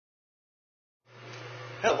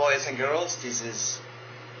Hello boys and girls, this is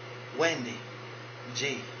Wendy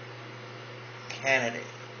G. Kennedy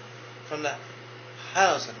from the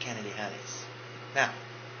House of Kennedy Honeys. Now,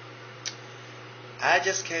 I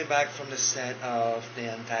just came back from the set of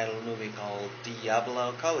the untitled movie called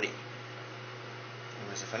Diablo Cody.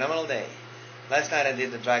 It was a phenomenal day. Last night I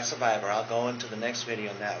did the Drag Survivor. I'll go into the next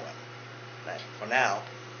video on that one. But for now,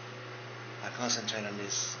 I'll concentrate on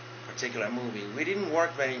this particular movie. We didn't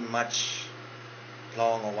work very much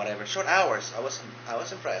long or whatever, short hours. I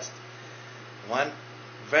was impressed. One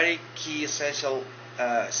very key essential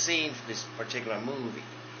scene for this particular movie.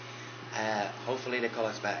 Hopefully they call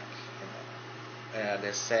us back.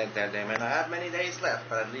 They said that they may not have many days left,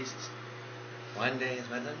 but at least one day is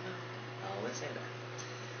better than none. I always say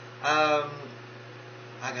that.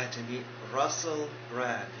 I got to meet Russell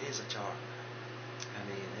Brand. He's a charmer. I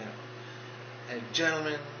mean, you know, a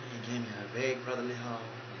gentleman. He gave me a big brotherly hug.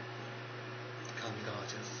 Call me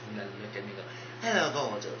gorgeous, and then look at me and go, hello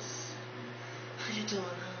gorgeous, how you doing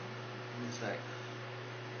now? And it's like,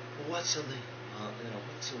 what's your name?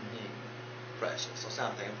 What's your name? Precious or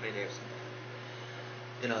something, pretty or something.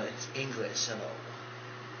 You know, it's English, you know.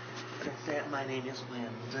 I said my name is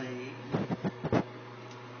Wendy.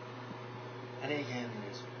 And he gave me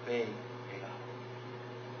this big hug.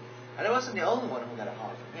 And I wasn't the only one who got a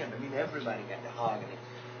hug from him. I mean, everybody got the hug, and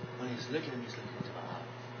when he's looking at me, he's looking into my eyes.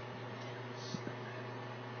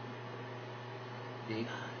 Big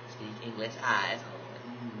eyes, big English eyes.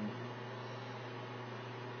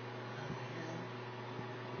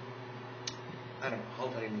 I don't know,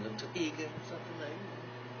 hope I didn't look too eager or something like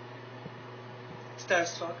that.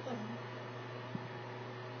 Starstruck.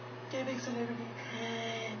 Okay, big celebrity.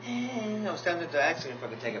 I was tempted to ask him if I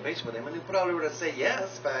could take a picture with him, and he probably would have said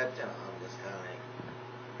yes, but you know, I'm just kind of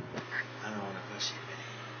like, I don't want to push it.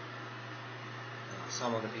 You know,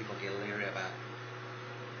 some of the people get leery about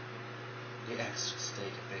the extras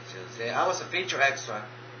taking pictures. Yeah, I was a feature extra.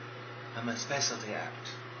 I'm a specialty act.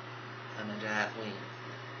 I'm a drag queen.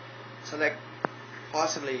 So that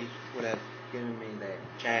possibly would have given me the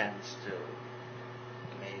chance to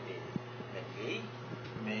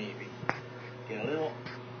maybe get a little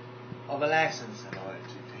of a license in order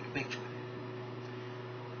to take a picture with it.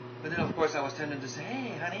 But then of course I was tempted to say,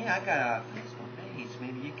 hey honey, I got a Facebook page.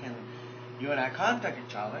 Maybe you and I contact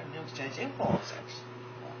each other and we'll exchange info on sex.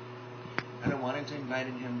 And I wanted to invite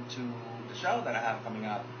him to the show that I have coming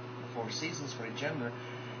up, the 4 Seasons for a Gender,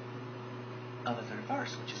 on the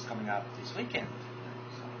 31st, which is coming up this weekend.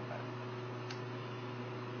 So,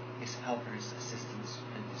 his helpers, assistants,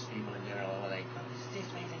 and these people in general are like, oh, this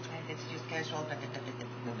amazing, it's just casual, and then they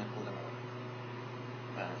pull them away.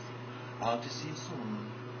 But I'll to see you soon,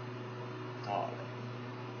 darling,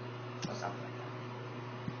 or something like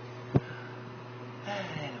that.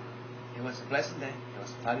 Anyway, it was a pleasant day. It was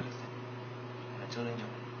a fabulous day. I truly enjoyed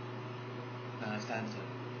it. Now it's time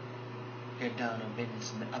to get down on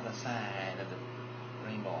business on the other side of the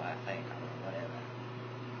rainbow, I think, or whatever.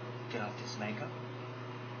 Get off this makeup.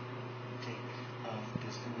 Take off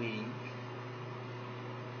this wig.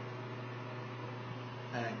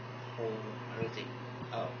 And hold everything.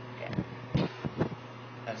 Oh, yeah.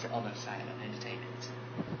 That's the other side of entertainment.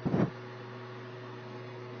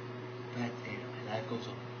 But anyway, life goes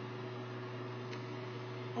on.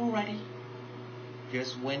 Alrighty.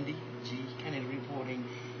 Here's Wendy G. Kennedy reporting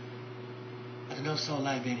at the No Soul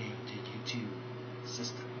Live video to YouTube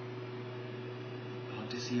system. Hope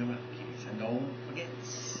to see you around, kids. And don't forget,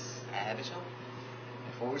 I have a show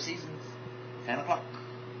at 4 Seasons, 10 o'clock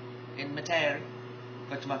in Metairie.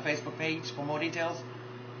 Go to my Facebook page for more details.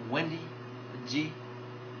 Wendy G.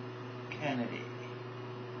 Kennedy.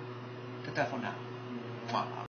 Ta-ta for now. Mwah.